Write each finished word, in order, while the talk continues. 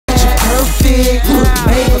perfect,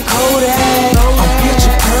 baby Kodak. I'm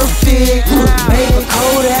picture perfect, baby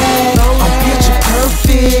Kodak. I'm picture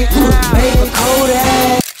perfect, baby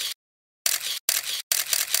Kodak.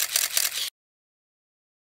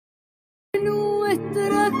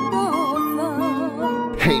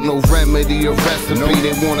 Ain't no remedy or recipe,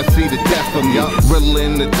 they wanna see the death of me. Rilla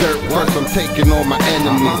in the dirt, first I'm taking on my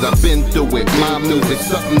enemies. I've been through it, my music's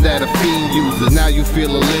something that a fiend uses. Now you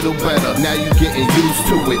feel a little better, now you getting used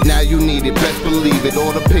to it. Now you need it, best believe it.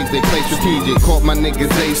 All the pigs, they play strategic. Caught my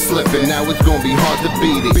niggas, they slipping, now it's gonna be hard to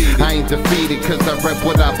beat it. I ain't defeated cause I rep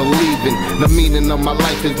what I believe in. The meaning of my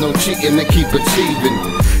life is no cheating, they keep achieving.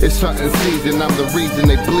 It's hunting season, I'm the reason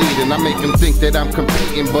they bleeding. I make them think that I'm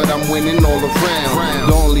competing, but I'm winning all around.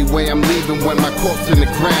 The only way I'm leaving when my corpse in the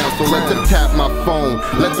ground. So let them tap my phone,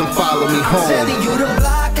 let them follow me home. Telling you the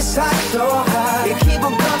block is hot, so hot. They keep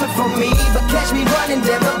on coming for me, but catch me running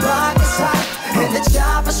down the block is hot. And the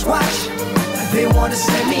choppers watch, they wanna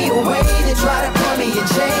send me away. They try to put me in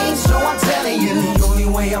chains, so I'm telling you, the only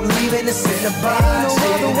way I'm leaving is in the box.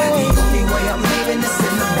 The only way I'm leaving is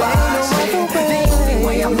in the box. The only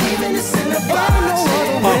way I'm leaving is in the box.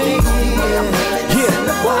 The only way I'm leaving is in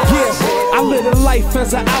the box. I live a life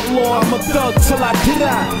as an outlaw, I'm a thug till I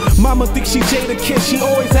die. Mama thinks she Jada Kid, she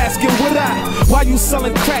always asking what I. Why you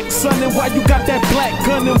selling crack, son, and why you got that black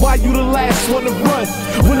gun, and why you the last one to run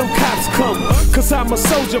when them cops come? Cause I'm a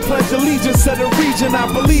soldier, pledge allegiance to the region I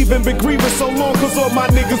believe in. Been grieving so long cause all my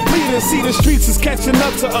niggas bleeding. See the streets is catching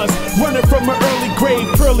up to us, running from an early grave,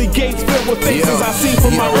 pearly gates filled with faces I seen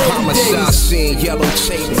from my early days. Homicide scene, yellow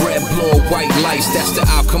tape, red, blue, white lights. That's the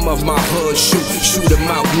outcome of my hood. Shoot them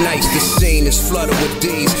out nice. The scene is flooded with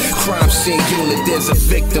D's. Crime scene unit, there's a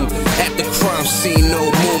victim at the crime scene. No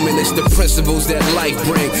movement, it's the principles that life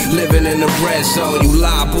bring. Living in the red zone, you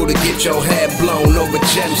liable to get your head blown over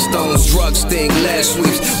gemstones. Drug sting, lead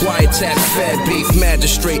sweeps, wiretap, fed beef.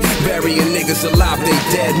 Magistrate burying niggas alive, they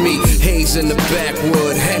dead meat. Haze in the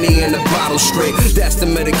backwood, Henny in the bottle straight. That's the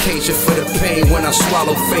medication for the pain when I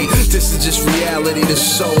swallow fate. This is just reality, the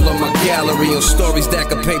soul of my gallery. On stories that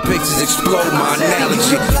can paint pictures, explode my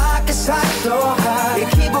analogy. The block is hot, so hot. They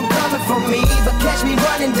keep on coming for me, but catch me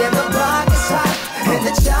running down the block is hot. And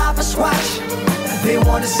the choppers watch, they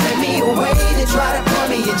wanna send me away. They try to put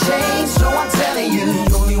me in chains, so I'm telling you,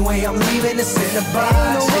 the only way I'm leaving is in the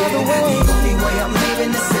box. The only way I'm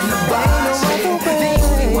leaving is in the box. The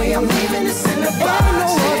only way I'm leaving is in the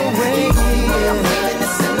box. The only way I'm leaving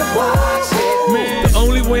is in the box. The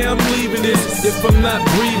only way I'm leaving is if I'm not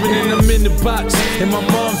breathing and I'm in the box and my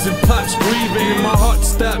mom's and pops grieving and my heart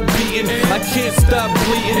stopped beating. I can't stop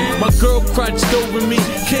bleeding. My girl crouched over me,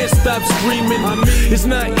 can't stop screaming. It's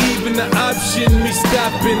not even an option, me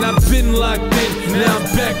stopping. I've been locked in, now I'm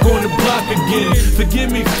back on the block again.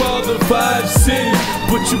 Forgive me, Father, if I've sinned,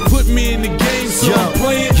 but you put me in the game, so I'm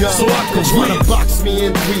playing so I can win. Tryna box me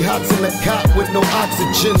in 3 hots in a cot with no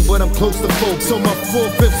oxygen, but I'm close to folks, so my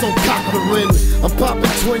 4/5 on Cochran. I'm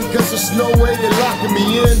popping twin cause there's no way they're locking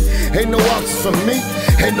me in. Ain't no options for me,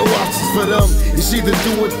 ain't no options for them. It's either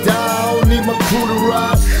do or die, I don't need my crew to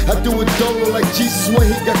ride. I do it dolo like Jesus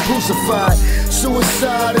when he got crucified.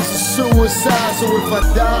 Suicide is a suicide, so if I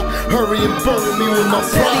die, hurry and bury me with my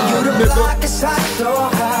pride. You the block is hot, so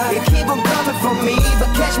hot. They keep on coming for me, but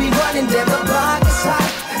catch me running down the block is hot.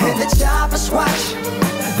 And the choppers watch,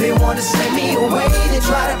 they wanna send me away. They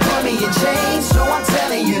try to put me in chains, so I'm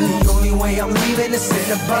telling you, the only way I'm leaving is in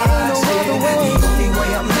the box. The only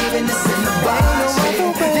way I'm leaving is in the box. The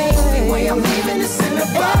only way I'm leaving is in the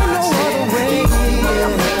box. The only way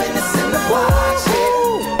I'm leaving is in the box.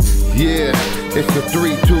 Yeah, it's the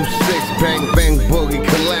 326 Bang Bang Boogie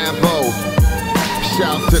collabo.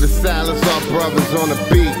 Shouts to the Salazar brothers on the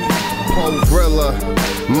beat. Rilla,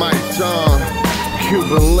 Mysonne,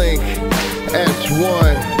 Cuban Link,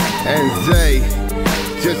 S1, and Zay.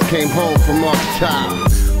 Just came home from up top.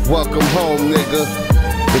 Welcome home, nigga.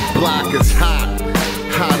 The block is hot,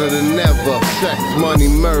 hotter than ever. Sex, money,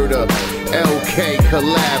 murder, a.l.k.q.n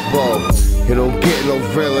collabo. It don't get no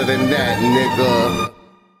realer than that, nigga.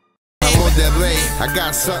 I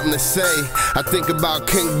got something to say. I think about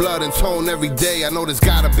King Blood and Tone every day. I know there's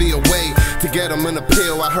gotta be a way to get him an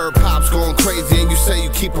appeal. I heard Pop's going crazy and you say you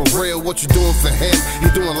keep it real. What you doing for him? You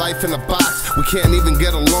doing life in a box. We can't even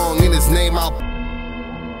get along. In his name, I'll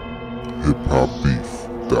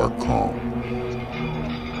hiphopbeef.com